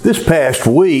This past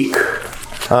week,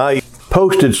 I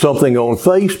posted something on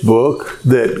Facebook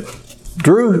that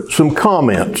drew some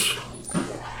comments.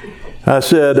 I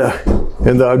said,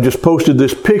 and I just posted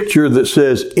this picture that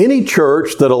says, any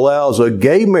church that allows a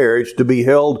gay marriage to be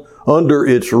held under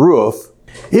its roof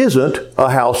isn't a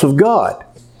house of God.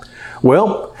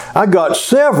 Well, I got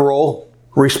several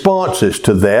responses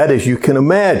to that, as you can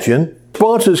imagine.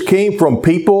 Responses came from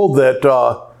people that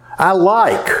I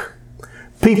like,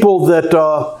 people that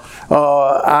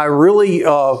I really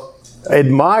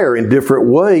admire in different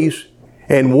ways,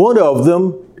 and one of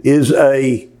them is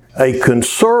a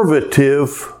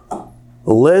conservative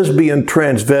lesbian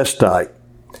transvestite.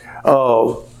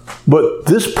 But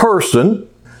this person,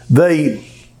 they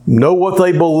know what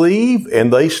they believe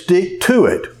and they stick to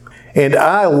it. And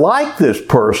I like this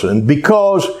person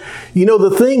because,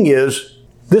 the thing is,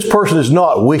 this person is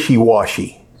not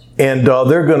wishy-washy. And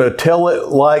they're going to tell it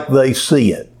like they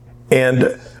see it.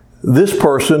 And this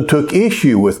person took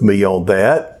issue with me on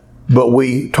that, but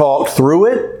we talked through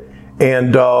it,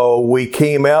 and we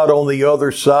came out on the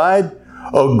other side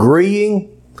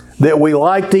agreeing that we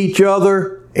liked each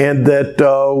other and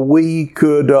that we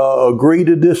could agree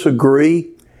to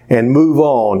disagree and move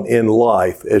on in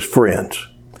life as friends.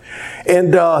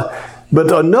 And but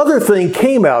another thing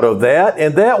came out of that,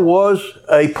 and that was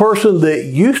a person that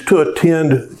used to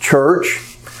attend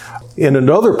church in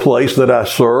another place that I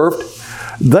served.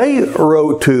 They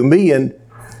wrote to me and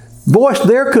voiced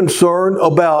their concern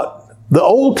about the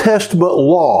Old Testament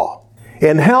law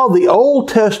and how the Old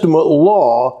Testament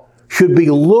law should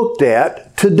be looked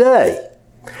at today.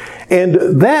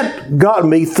 And that got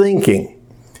me thinking.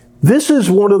 This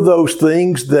is one of those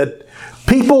things that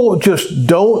people just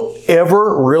don't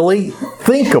ever really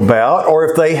think about, or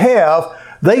if they have,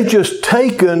 they've just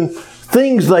taken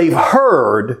things they've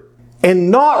heard and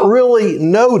not really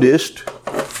noticed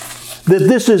that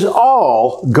this is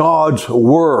all God's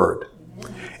Word.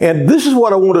 And this is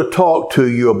what I want to talk to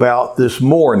you about this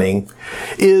morning,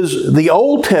 is the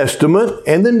Old Testament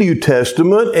and the New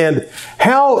Testament and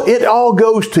how it all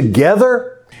goes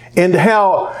together, and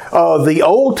how the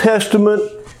Old Testament,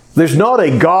 there's not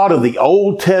a God of the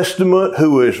Old Testament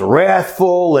who is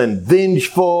wrathful and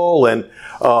vengeful and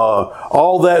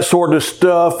all that sort of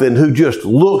stuff, and who just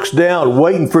looks down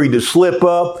waiting for you to slip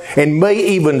up and may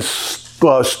even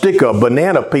stick a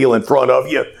banana peel in front of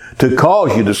you to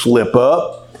cause you to slip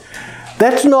up.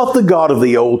 That's not the God of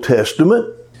the Old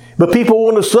Testament. But people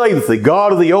want to say that the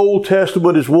God of the Old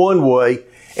Testament is one way,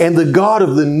 and the God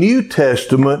of the New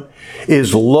Testament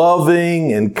is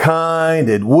loving and kind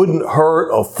and wouldn't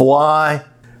hurt a fly.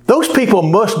 Those people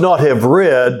must not have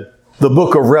read the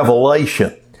book of Revelation.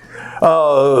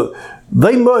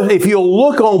 They must. If you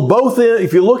look on both ends,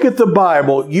 if you look at the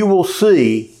Bible, you will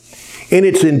see in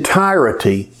its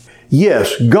entirety,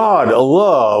 yes, God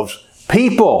loves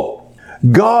people.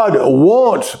 God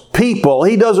wants people.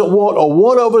 He doesn't want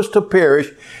one of us to perish.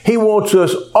 He wants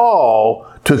us all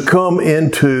to come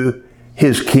into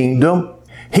His kingdom.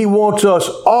 He wants us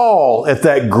all at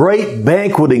that great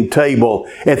banqueting table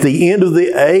at the end of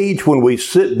the age when we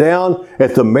sit down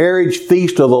at the marriage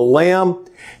feast of the Lamb.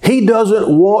 He doesn't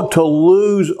want to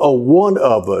lose a one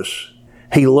of us.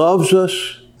 He loves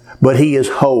us, but He is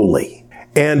holy.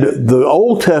 And the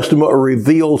Old Testament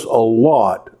reveals a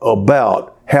lot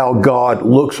about how God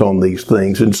looks on these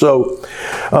things. And so,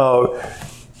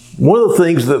 one of the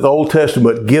things that the Old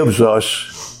Testament gives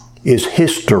us is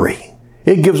history.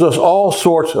 It gives us all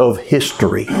sorts of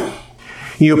history.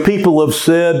 People have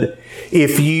said,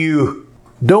 if you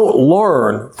don't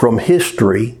learn from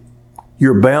history,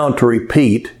 you're bound to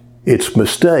repeat its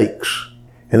mistakes.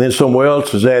 And then someone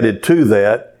else has added to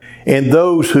that, and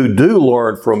those who do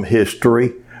learn from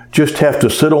history just have to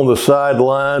sit on the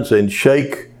sidelines and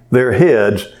shake their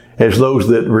heads as those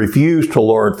that refuse to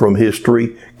learn from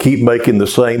history keep making the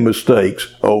same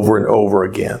mistakes over and over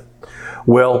again.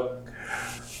 Well,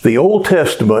 the Old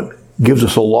Testament gives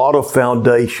us a lot of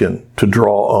foundation to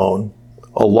draw on,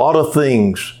 a lot of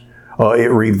things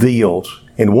it reveals.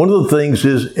 And one of the things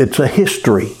is it's a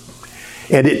history.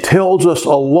 And it tells us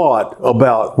a lot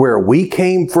about where we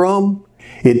came from.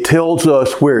 It tells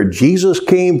us where Jesus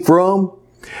came from.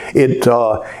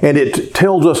 And it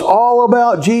tells us all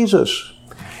about Jesus.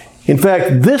 In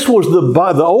fact, this was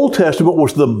the Old Testament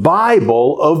was the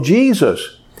Bible of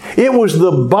Jesus. It was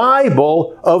the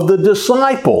Bible of the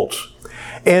disciples.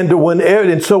 And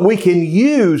so we can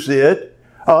use it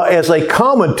as a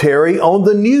commentary on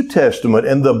the New Testament.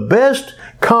 And the best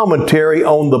commentary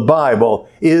on the Bible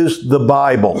is the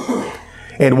Bible.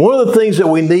 And one of the things that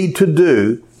we need to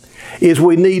do is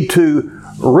we need to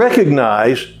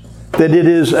recognize that it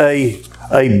is a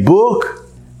book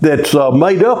that's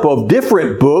made up of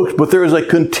different books, but there is a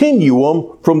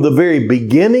continuum from the very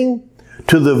beginning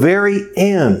to the very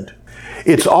end.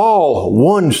 It's all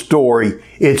one story.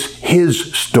 It's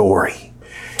His story.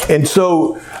 And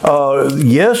so,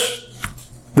 yes,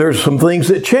 there's some things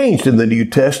that changed in the New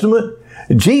Testament.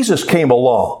 Jesus came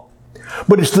along.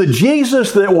 But it's the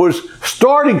Jesus that was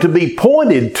starting to be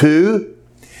pointed to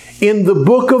in the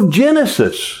book of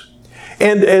Genesis.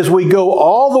 And as we go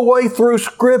all the way through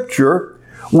Scripture,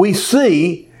 we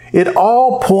see it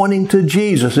all pointing to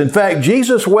Jesus. In fact,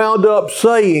 Jesus wound up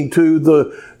saying to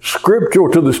the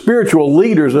spiritual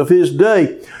leaders of His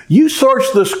day, you search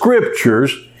the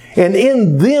Scriptures, and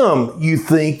in them you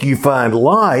think you find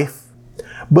life,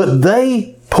 but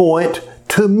they point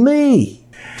to me.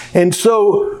 And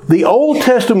so the Old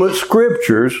Testament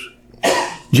Scriptures,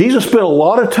 Jesus spent a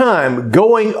lot of time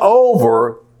going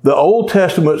over the Old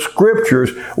Testament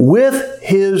Scriptures with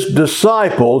His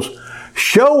disciples,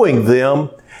 showing them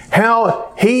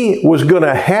how He was going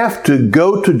to have to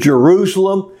go to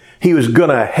Jerusalem. He was going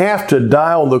to have to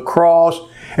die on the cross,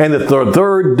 and that the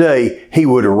third day He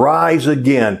would rise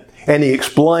again. And He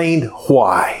explained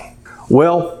why.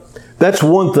 Well, that's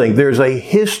one thing. There's a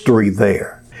history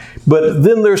there. But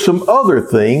then there's some other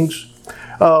things.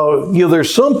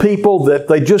 There's some people that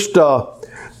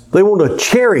they want to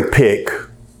cherry pick,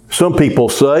 some people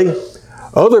say.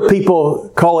 Other people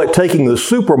call it taking the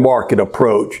supermarket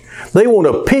approach. They want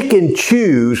to pick and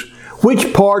choose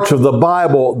which parts of the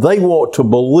Bible they want to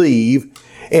believe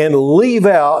and leave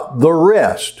out the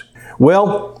rest.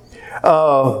 Well,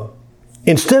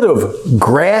 instead of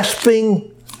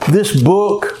grasping this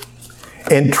book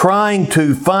and trying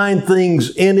to find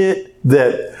things in it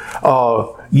that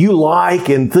you like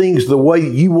and things the way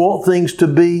you want things to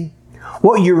be,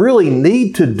 what you really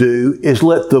need to do is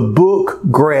let the book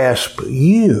grasp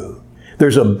you.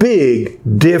 There's a big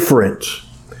difference.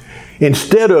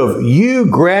 Instead of you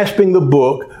grasping the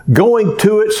book, going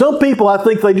to it, some people, I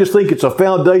think they just think it's a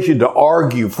foundation to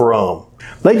argue from.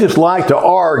 They just like to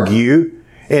argue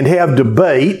and have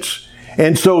debates,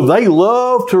 and so they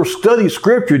love to study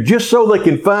Scripture just so they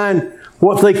can find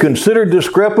what they consider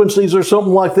discrepancies or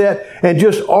something like that and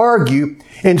just argue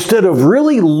instead of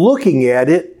really looking at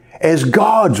it as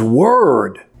God's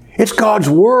Word. It's God's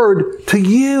Word to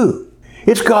you.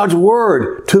 It's God's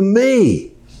Word to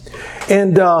me.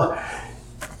 And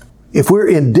if we're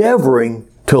endeavoring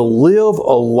to live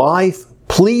a life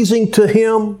pleasing to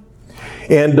Him,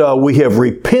 and we have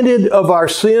repented of our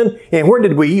sin, and where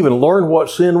did we even learn what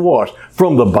sin was?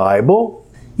 From the Bible.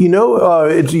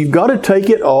 You've got to take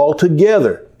it all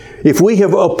together. If we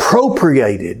have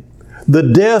appropriated the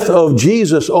death of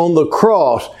Jesus on the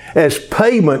cross as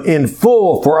payment in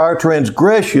full for our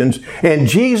transgressions, and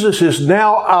Jesus is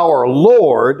now our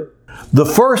Lord, the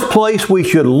first place we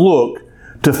should look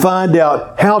to find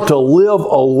out how to live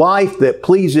a life that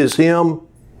pleases Him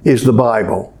is the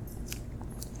Bible.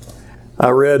 I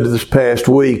read this past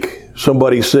week,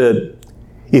 somebody said,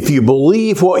 if you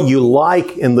believe what you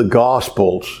like in the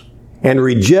Gospels and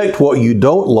reject what you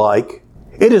don't like,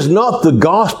 it is not the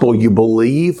gospel you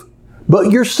believe,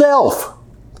 but yourself.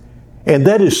 And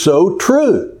that is so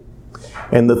true.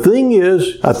 And the thing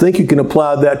is, I think you can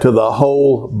apply that to the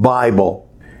whole Bible.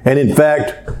 And in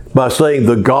fact, by saying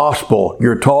the gospel,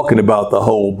 you're talking about the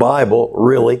whole Bible,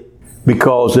 really,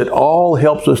 because it all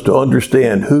helps us to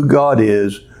understand who God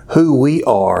is, who we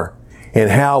are,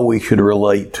 and how we should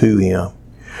relate to Him.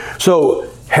 So,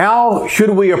 how should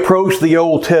we approach the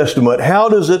Old Testament? How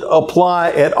does it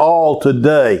apply at all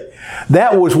today?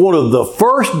 That was one of the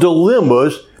first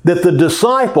dilemmas that the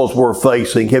disciples were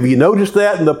facing. Have you noticed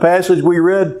that in the passage we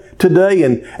read today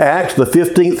in Acts, the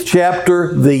 15th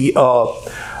chapter, the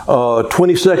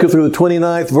 22nd through the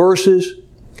 29th verses?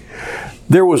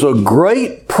 There was a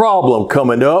great problem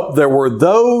coming up. There were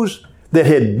those that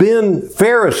had been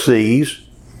Pharisees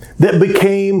that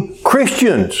became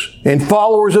Christians and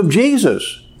followers of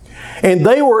Jesus. And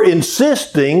they were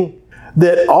insisting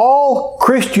that all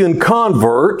Christian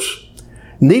converts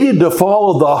needed to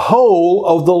follow the whole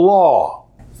of the law.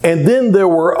 And then there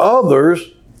were others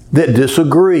that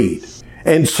disagreed.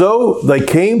 And so they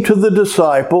came to the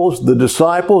disciples,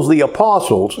 the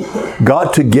apostles,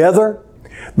 got together.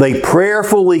 They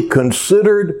prayerfully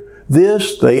considered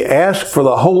this. They asked for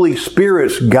the Holy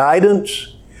Spirit's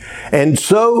guidance. And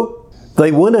so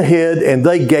they went ahead and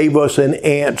they gave us an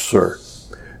answer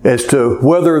as to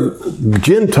whether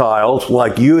Gentiles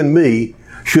like you and me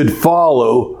should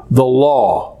follow the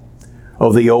law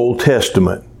of the Old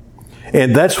Testament.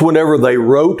 And that's whenever they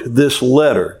wrote this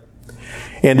letter.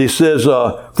 And it says,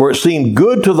 for it seemed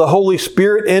good to the Holy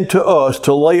Spirit and to us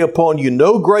to lay upon you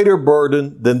no greater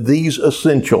burden than these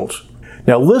essentials.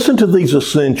 Now listen to these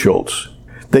essentials.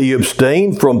 That you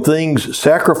abstain from things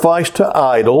sacrificed to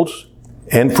idols,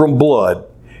 and from blood,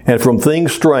 and from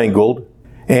things strangled,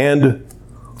 and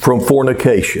from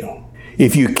fornication.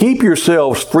 If you keep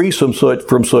yourselves free from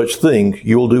such things,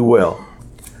 you will do well.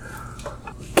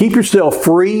 Keep yourself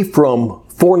free from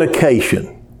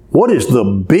fornication. What is the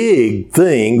big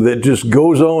thing that just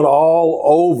goes on all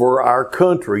over our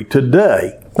country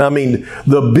today? I mean,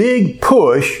 the big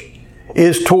push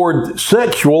is toward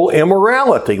sexual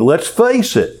immorality. Let's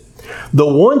face it. The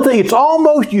one thing, it's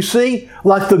almost, you see,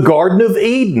 like the Garden of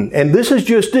Eden. And this is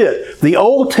just it. The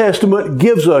Old Testament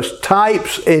gives us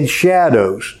types and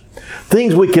shadows,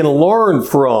 things we can learn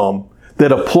from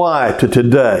that apply to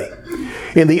today.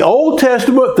 In the Old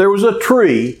Testament, there was a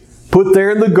tree put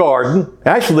there in the garden.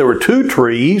 Actually, there were two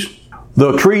trees.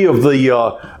 The tree of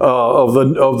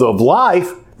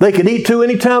life, they could eat to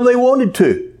anytime they wanted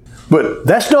to. But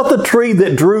that's not the tree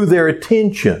that drew their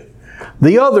attention.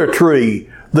 The other tree,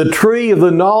 the tree of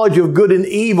the knowledge of good and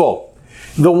evil,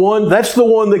 that's the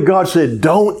one that God said,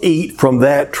 don't eat from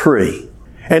that tree.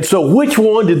 And so which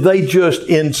one did they just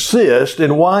insist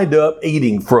and wind up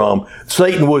eating from?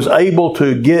 Satan was able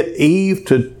to get Eve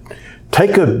to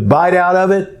take a bite out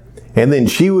of it, and then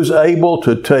she was able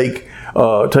to take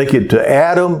it to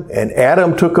Adam, and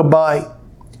Adam took a bite,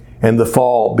 and the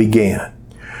fall began.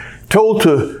 Told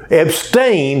to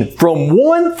abstain from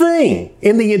one thing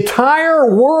in the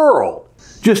entire world.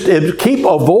 Just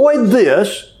avoid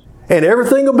this, and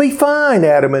everything will be fine,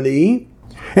 Adam and Eve.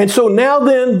 And so now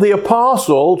then, the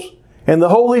apostles and the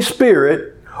Holy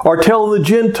Spirit are telling the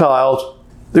Gentiles,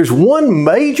 there's one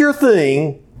major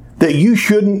thing that you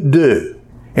shouldn't do,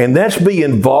 and that's be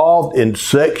involved in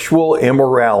sexual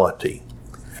immorality.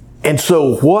 And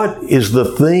so what is the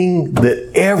thing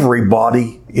that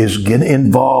everybody is getting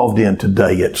involved in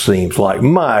today, it seems like?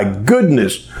 My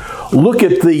goodness, look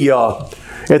at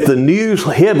the news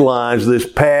headlines this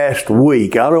past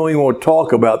week. I don't even want to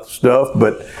talk about the stuff,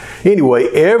 but anyway,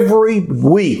 every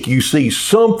week you see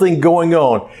something going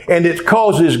on, and it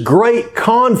causes great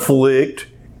conflict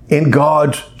in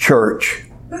God's church.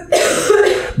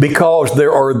 Because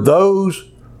there are those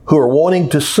who are wanting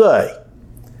to say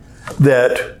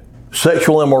that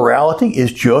sexual immorality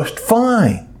is just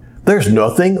fine. There's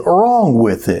nothing wrong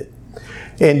with it.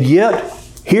 And yet,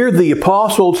 here the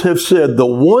apostles have said the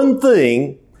one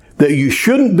thing that you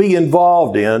shouldn't be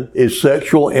involved in is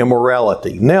sexual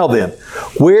immorality. Now then,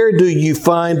 where do you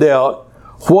find out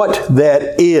what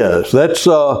that is? That's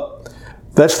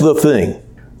the thing.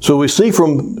 So we see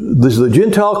from this, the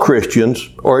Gentile Christians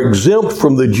are exempt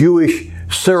from the Jewish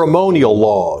ceremonial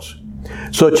laws,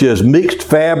 such as mixed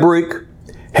fabric,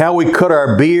 how we cut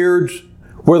our beards,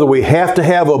 whether we have to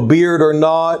have a beard or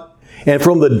not, and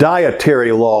from the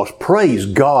dietary laws. Praise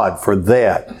God for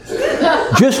that.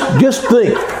 Just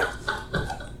think,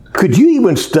 could you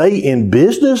even stay in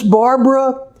business,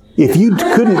 Barbara, if you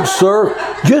couldn't serve?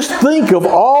 Just think of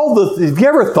have you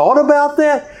ever thought about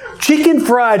that? Chicken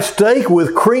fried steak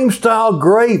with cream-style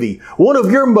gravy. One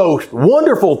of your most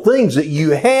wonderful things that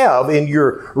you have in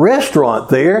your restaurant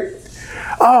there.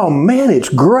 Oh man, it's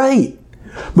great.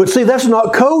 But see, that's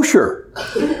not kosher.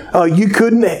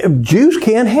 Jews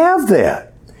can't have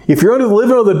that. If you're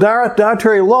living under the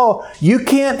dietary law, you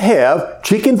can't have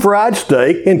chicken fried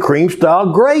steak and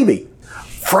cream-style gravy.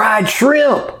 Fried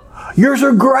shrimp. Yours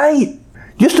are great.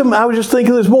 I was just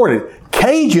thinking this morning,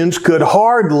 Cajuns could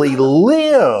hardly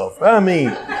live. I mean,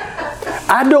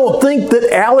 I don't think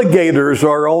that alligators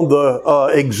are on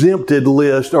the exempted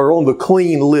list or on the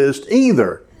clean list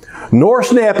either. Nor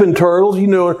snapping turtles,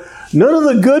 none of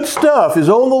the good stuff is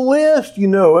on the list,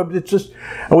 It's just,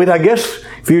 I guess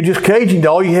if you're just Cajun,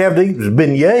 all you have to eat is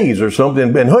beignets or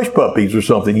something, and hush puppies or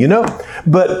something,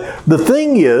 But the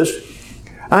thing is,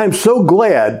 I'm so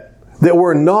glad that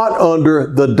we're not under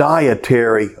the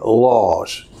dietary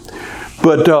laws.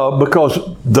 But because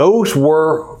those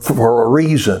were for a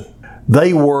reason.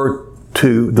 They were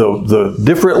to the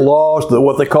different laws,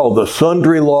 what they call the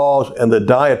sundry laws and the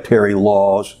dietary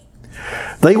laws.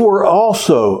 They were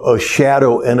also a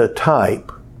shadow and a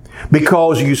type.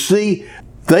 Because you see,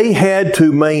 they had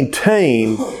to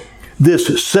maintain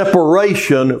this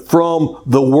separation from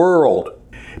the world.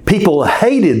 People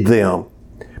hated them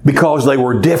because they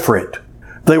were different.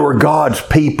 They were God's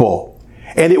people.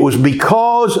 And it was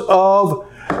because of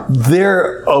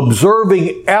their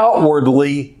observing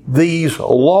outwardly these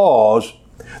laws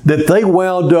that they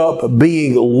wound up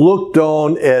being looked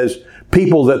on as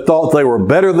people that thought they were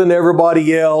better than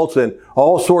everybody else and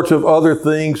all sorts of other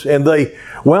things. And they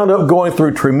wound up going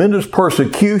through tremendous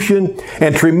persecution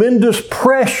and tremendous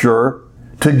pressure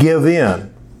to give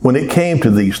in when it came to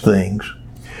these things.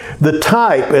 The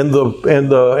type and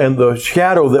the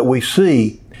shadow that we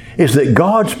see is that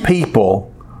God's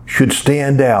people should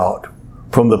stand out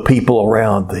from the people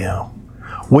around them.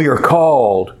 We are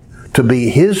called to be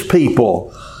His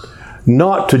people,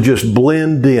 not to just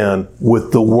blend in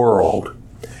with the world.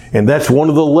 And that's one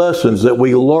of the lessons that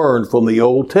we learn from the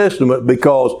Old Testament,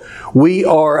 because we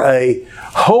are a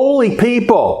holy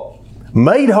people,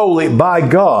 made holy by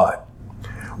God.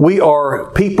 We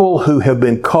are people who have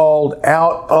been called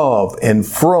out of and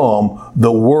from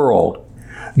the world.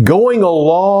 Going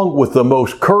along with the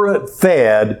most current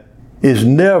fad is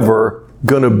never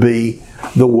going to be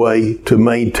the way to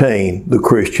maintain the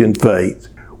Christian faith.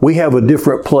 We have a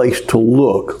different place to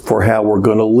look for how we're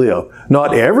going to live.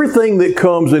 Not everything that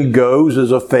comes and goes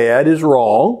as a fad is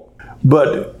wrong,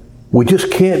 but we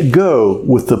just can't go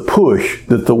with the push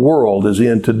that the world is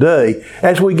in today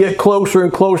as we get closer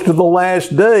and closer to the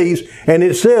last days, and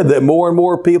it's said that more and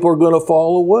more people are going to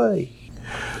fall away.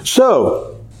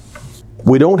 So,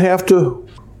 we don't have to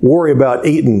worry about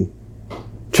eating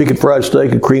chicken fried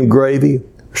steak and cream gravy,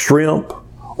 shrimp,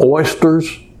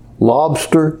 oysters,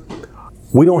 lobster.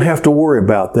 We don't have to worry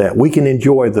about that. We can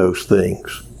enjoy those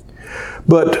things.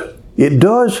 But it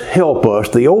does help us,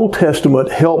 the Old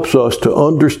Testament helps us to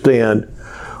understand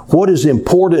what is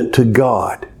important to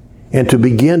God and to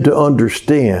begin to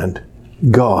understand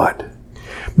God.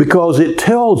 Because it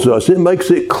tells us, it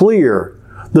makes it clear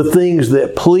the things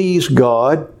that please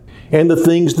God and the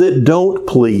things that don't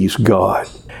please God.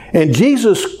 And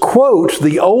Jesus quotes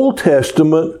the Old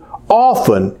Testament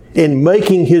often in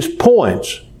making His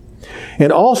points.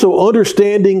 And also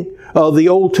understanding the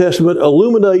Old Testament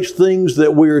illuminates things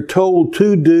that we are told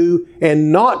to do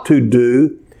and not to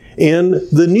do in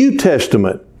the New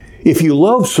Testament. If you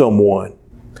love someone,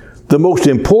 the most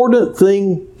important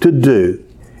thing to do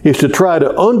is to try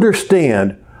to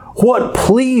understand what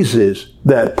pleases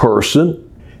that person.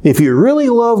 If you really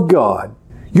love God,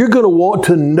 you're going to want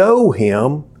to know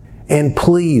Him and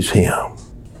please Him.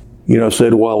 You know, I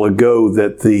said a while ago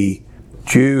that the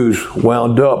Jews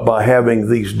wound up by having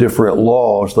these different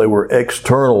laws. They were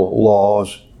external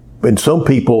laws. And some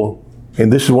people,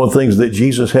 and this is one of the things that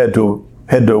Jesus had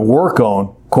to work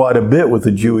on quite a bit with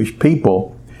the Jewish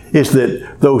people, is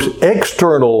that those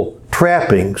external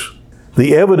trappings,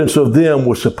 the evidence of them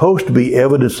was supposed to be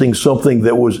evidencing something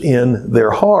that was in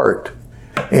their heart.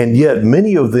 And yet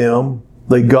many of them,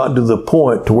 they got to the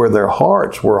point to where their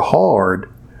hearts were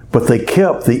hard, but they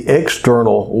kept the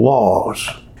external laws.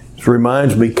 This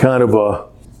reminds me kind of a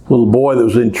little boy that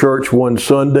was in church one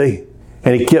Sunday,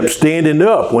 and he kept standing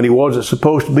up when he wasn't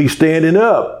supposed to be standing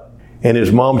up. And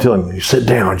his mom telling him, "Sit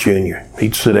down, Junior."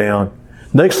 He'd sit down.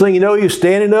 Next thing you know, he was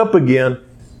standing up again.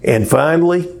 And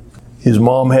finally, his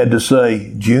mom had to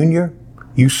say, "Junior,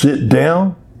 you sit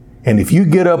down, and if you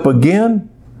get up again,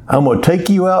 I'm going to take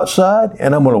you outside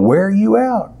and I'm going to wear you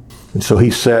out." And so he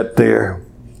sat there,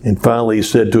 and finally he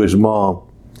said to his mom,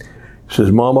 he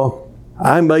says, "Mama,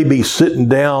 I may be sitting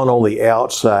down on the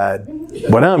outside,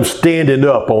 but I'm standing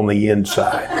up on the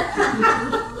inside."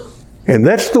 And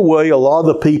that's the way a lot of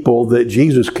the people that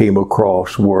Jesus came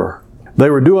across were.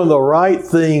 They were doing the right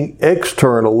thing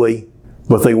externally,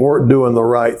 but they weren't doing the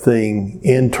right thing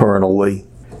internally.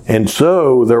 And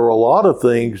so there were a lot of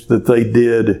things that they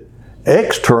did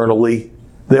externally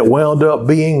that wound up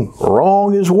being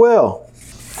wrong as well.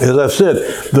 As I've said,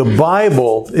 the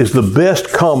Bible is the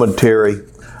best commentary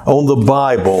on the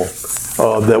Bible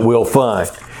that we'll find.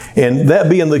 And that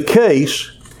being the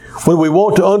case, when we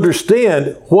want to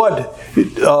understand what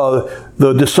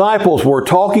the disciples were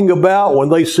talking about when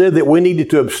they said that we needed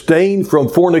to abstain from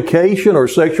fornication or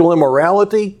sexual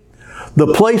immorality,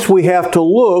 the place we have to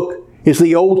look is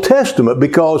the Old Testament,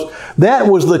 because that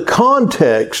was the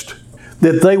context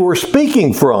that they were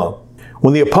speaking from.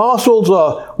 When the apostles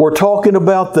were talking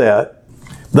about that,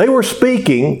 they were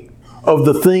speaking of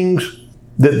the things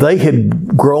that they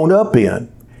had grown up in.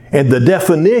 And the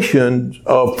definitions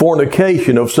of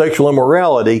fornication, of sexual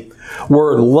immorality,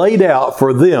 were laid out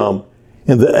for them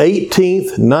in the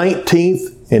 18th,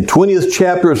 19th, and 20th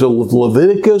chapters of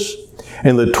Leviticus,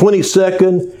 and the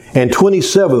 22nd and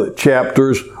 27th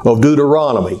chapters of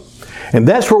Deuteronomy. And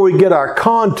that's where we get our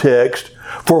context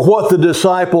for what the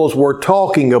disciples were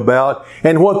talking about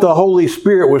and what the Holy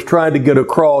Spirit was trying to get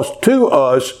across to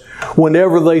us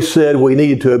whenever they said we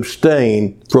needed to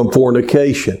abstain from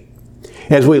fornication.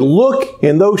 As we look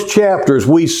in those chapters,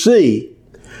 we see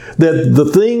that the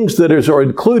things that are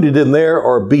included in there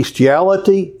are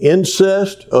bestiality,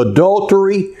 incest,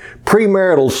 adultery,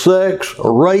 premarital sex,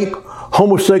 rape,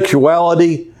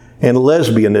 homosexuality, and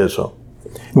lesbianism.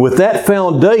 And with that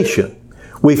foundation,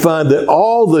 we find that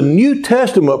all the New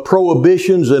Testament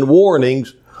prohibitions and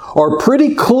warnings are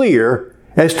pretty clear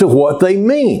as to what they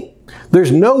mean.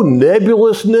 There's no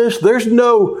nebulousness. There's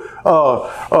no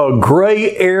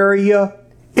gray area.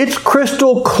 It's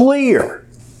crystal clear.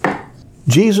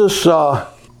 Jesus,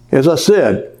 as I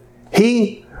said,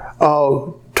 He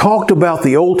talked about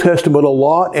the Old Testament a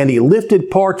lot, and He lifted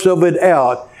parts of it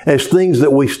out as things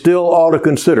that we still ought to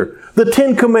consider. The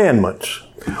Ten Commandments.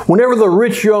 Whenever the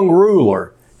rich young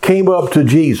ruler came up to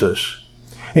Jesus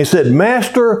and said,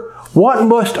 Master, what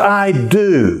must I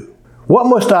do? What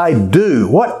must I do?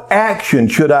 What action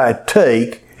should I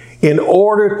take in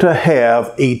order to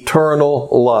have eternal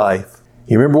life?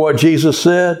 You remember what Jesus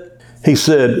said? He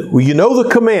said, well, you know the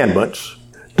commandments.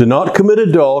 Do not commit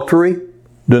adultery.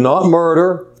 Do not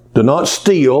murder. Do not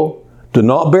steal. Do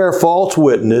not bear false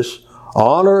witness.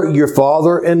 Honor your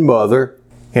father and mother.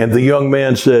 And the young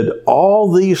man said, all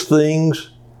these things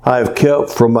I have kept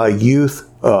from my youth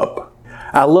up.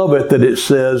 I love it that it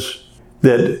says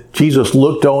that Jesus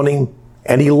looked on him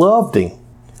and He loved him.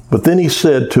 But then He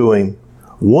said to him,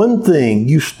 one thing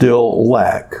you still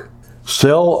lack.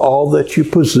 Sell all that you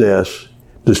possess,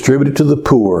 distribute it to the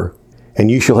poor, and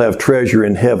you shall have treasure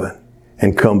in heaven,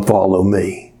 and come follow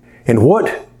me. And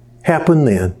what happened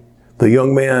then? The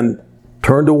young man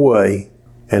turned away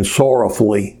and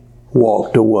sorrowfully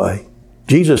walked away.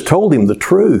 Jesus told him the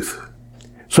truth.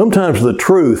 Sometimes the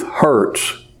truth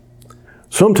hurts.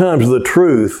 Sometimes the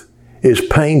truth is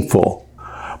painful.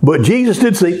 But Jesus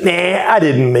did say, nah, I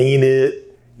didn't mean it.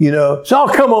 So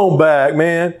come on back,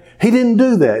 man. He didn't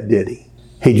do that, did He?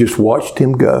 He just watched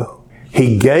him go.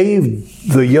 He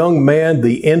gave the young man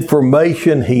the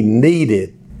information he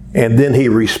needed, and then He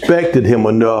respected him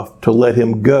enough to let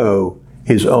him go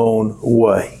his own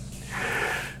way.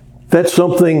 That's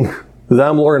something that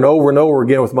I'm learning over and over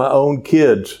again with my own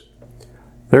kids.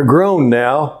 They're grown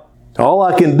now. All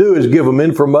I can do is give them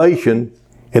information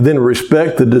and then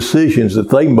respect the decisions that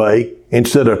they make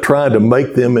instead of trying to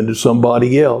make them into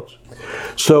somebody else.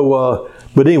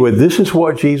 But anyway, this is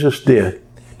what Jesus did.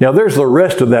 Now, there's the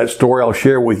rest of that story I'll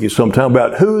share with you sometime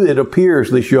about who it appears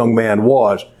this young man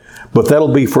was, but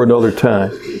that'll be for another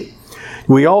time.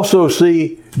 We also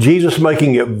see Jesus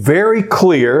making it very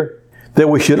clear that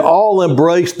we should all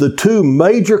embrace the two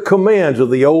major commands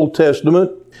of the Old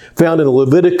Testament found in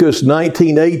Leviticus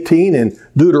 19:18 and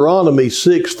Deuteronomy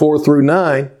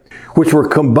 6:4-9, which were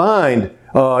combined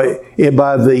by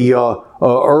the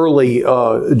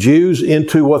early Jews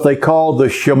into what they called the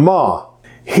Shema.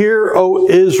 Hear, O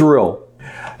Israel.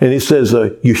 And He says,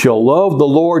 you shall love the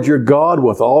Lord your God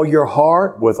with all your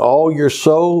heart, with all your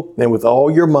soul, and with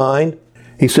all your mind.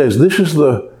 He says, this is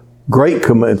the great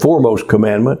foremost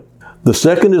commandment. The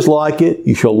second is like it.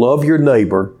 You shall love your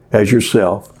neighbor as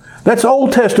yourself. That's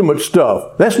Old Testament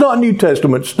stuff. That's not New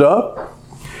Testament stuff.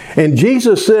 And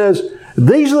Jesus says,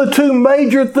 these are the two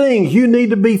major things you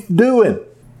need to be doing.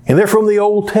 And they're from the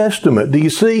Old Testament. Do you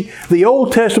see? The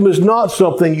Old Testament is not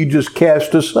something you just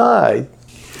cast aside.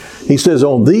 He says,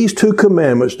 on these two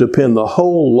commandments depend the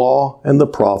whole law and the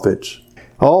prophets.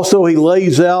 Also, He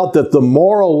lays out that the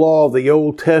moral law of the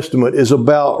Old Testament is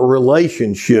about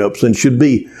relationships and should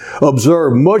be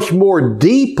observed much more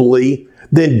deeply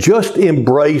than just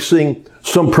embracing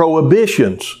some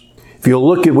prohibitions. If you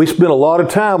look at, we spent a lot of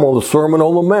time on the Sermon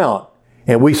on the Mount,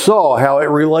 and we saw how it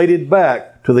related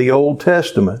back to the Old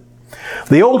Testament.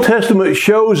 The Old Testament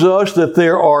shows us that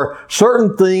there are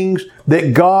certain things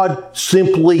that God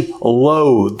simply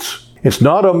loathes. It's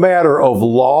not a matter of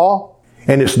law,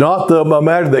 and it's not a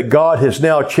matter that God has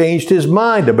now changed His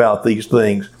mind about these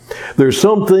things. There's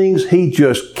some things He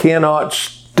just cannot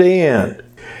stand.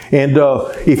 And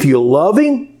if you love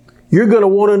Him, you're going to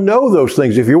want to know those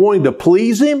things. If you're wanting to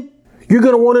please Him, you're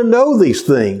going to want to know these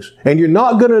things. And you're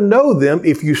not going to know them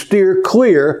if you steer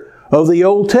clear of the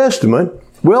Old Testament.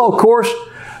 Well, of course,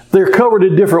 they're covered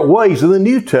in different ways in the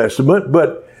New Testament,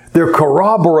 but they're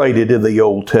corroborated in the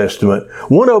Old Testament.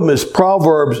 One of them is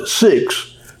Proverbs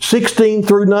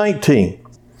 6:16-19.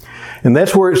 And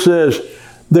that's where it says,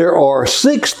 there are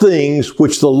 6 things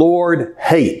which the Lord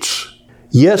hates.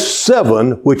 Yes,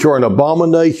 7 which are an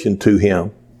abomination to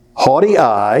Him. Haughty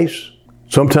eyes.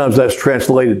 Sometimes that's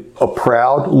translated a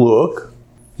proud look.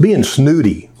 Being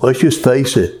snooty. Let's just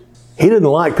face it. He didn't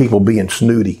like people being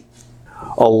snooty.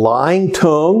 A lying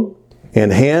tongue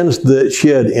and hands that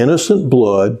shed innocent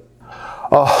blood.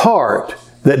 A heart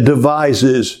that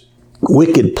devises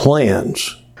wicked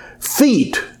plans.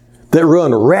 Feet that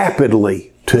run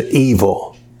rapidly to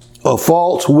evil, a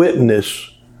false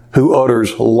witness who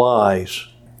utters lies.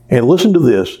 And listen to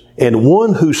this, and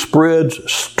one who spreads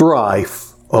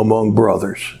strife among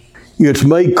brothers. It's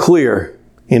made clear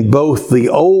in both the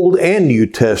Old and New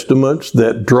Testaments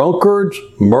that drunkards,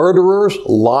 murderers,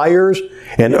 liars,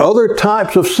 and other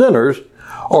types of sinners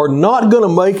are not going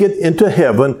to make it into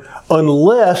heaven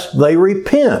unless they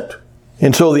repent.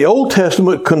 And so the Old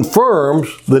Testament confirms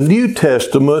the New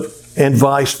Testament and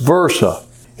vice versa.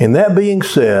 And that being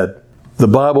said, the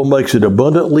Bible makes it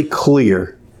abundantly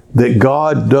clear that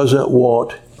God doesn't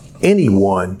want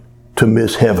anyone to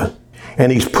miss heaven.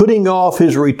 And He's putting off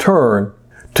His return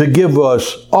to give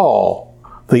us all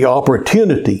the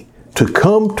opportunity to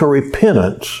come to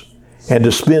repentance and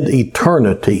to spend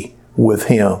eternity with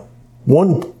Him.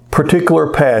 One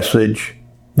particular passage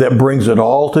that brings it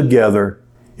all together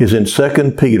is in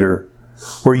 2 Peter,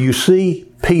 where you see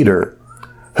Peter,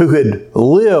 who had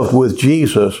lived with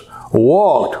Jesus,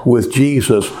 walked with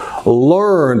Jesus,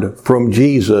 learned from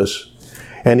Jesus,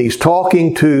 and he's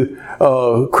talking to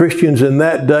Christians in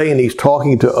that day, and he's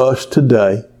talking to us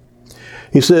today.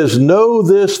 He says, "Know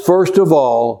this first of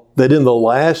all, that in the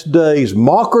last days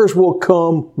mockers will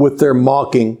come with their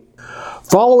mocking,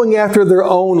 following after their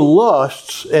own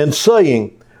lusts, and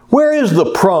saying, 'Where is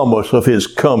the promise of His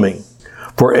coming?'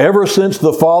 For ever since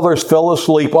the fathers fell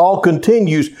asleep, all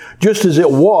continues just as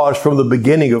it was from the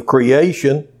beginning of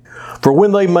creation. For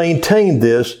when they maintain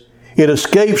this, it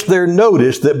escapes their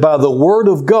notice that by the word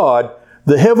of God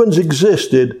the heavens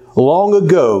existed long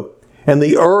ago, and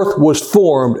the earth was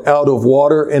formed out of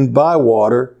water and by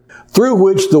water, through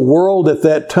which the world at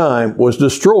that time was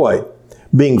destroyed,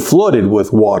 being flooded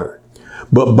with water.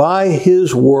 But by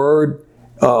His word,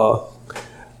 by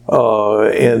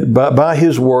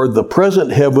His word, the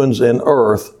present heavens and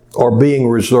earth are being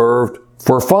reserved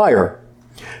for fire,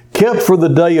 kept for the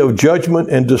day of judgment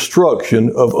and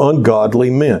destruction of ungodly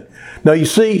men." Now you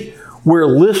see, we're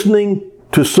listening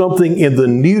to something in the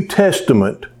New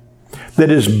Testament that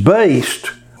is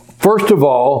based, first of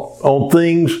all, on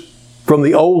things from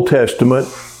the Old Testament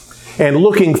and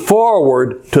looking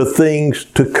forward to things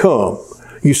to come.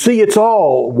 You see, it's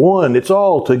all one, it's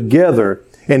all together,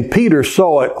 and Peter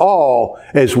saw it all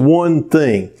as one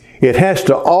thing. It has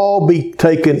to all be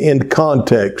taken in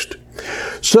context.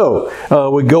 So,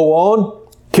 we go on,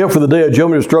 kept for the day of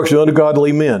judgment and destruction of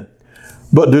ungodly men.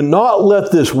 But do not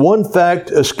let this one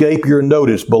fact escape your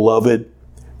notice, beloved,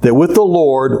 that with the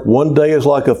Lord 1 day is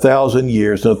like 1,000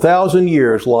 years, and 1,000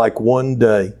 years like 1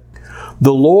 day.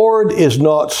 The Lord is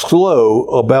not slow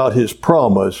about His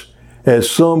promise, as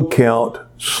some count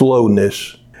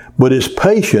slowness, but is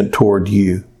patient toward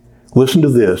you. Listen to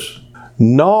this.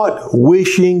 Not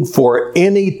wishing for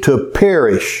any to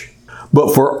perish,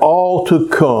 but for all to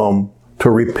come to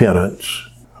repentance.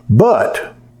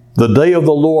 But the day of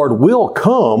the Lord will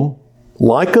come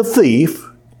like a thief,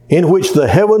 in which the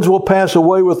heavens will pass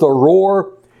away with a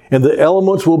roar, and the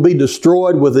elements will be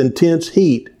destroyed with intense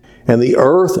heat, and the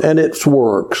earth and its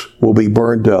works will be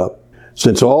burned up.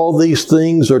 Since all these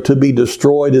things are to be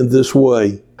destroyed in this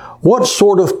way, what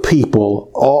sort of people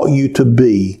ought you to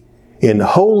be in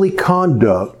holy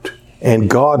conduct and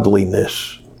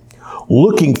godliness,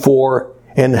 looking for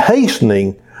and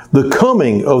hastening the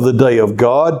coming of the day of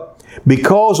God,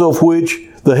 because of which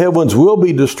the heavens will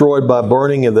be destroyed by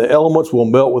burning, and the elements will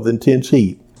melt with intense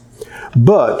heat.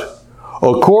 But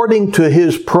according to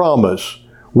His promise,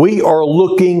 we are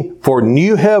looking for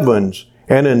new heavens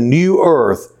and a new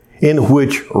earth in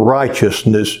which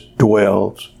righteousness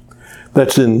dwells.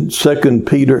 That's in 2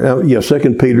 Peter,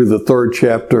 the 3rd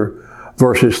chapter,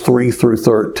 verses 3 through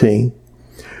 13.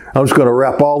 I'm just going to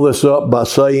wrap all this up by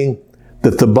saying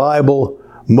that the Bible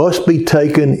must be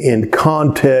taken in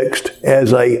context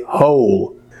as a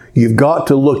whole. You've got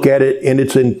to look at it in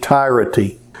its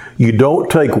entirety. You don't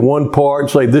take one part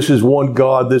and say, this is one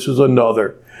God, this is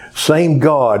another. Same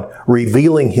God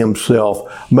revealing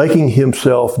Himself, making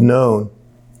Himself known.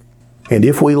 And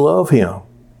if we love Him,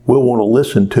 we'll want to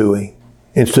listen to Him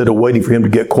instead of waiting for Him to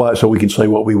get quiet so we can say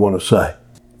what we want to say.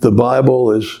 The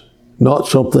Bible is not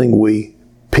something we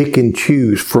pick and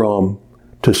choose from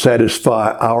to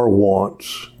satisfy our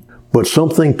wants, but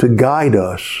something to guide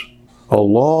us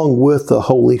along with the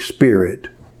Holy Spirit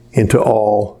into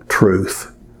all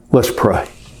truth. Let's pray.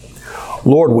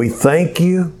 Lord, we thank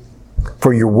You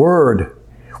for Your Word.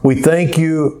 We thank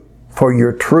You for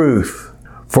Your truth.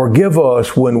 Forgive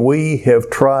us when we have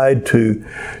tried to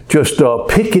just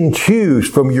pick and choose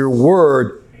from Your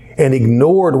Word and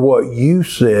ignored what You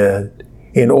said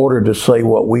in order to say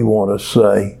what we want to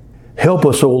say. Help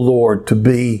us, O Lord, to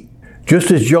be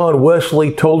just as John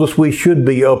Wesley told us we should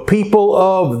be, a people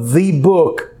of the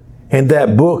book, and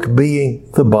that book being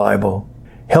the Bible.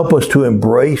 Help us to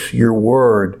embrace your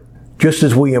word, just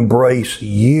as we embrace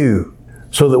you,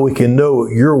 so that we can know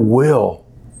your will,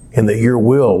 and that your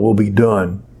will be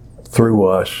done through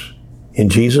us. In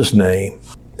Jesus' name,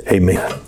 amen.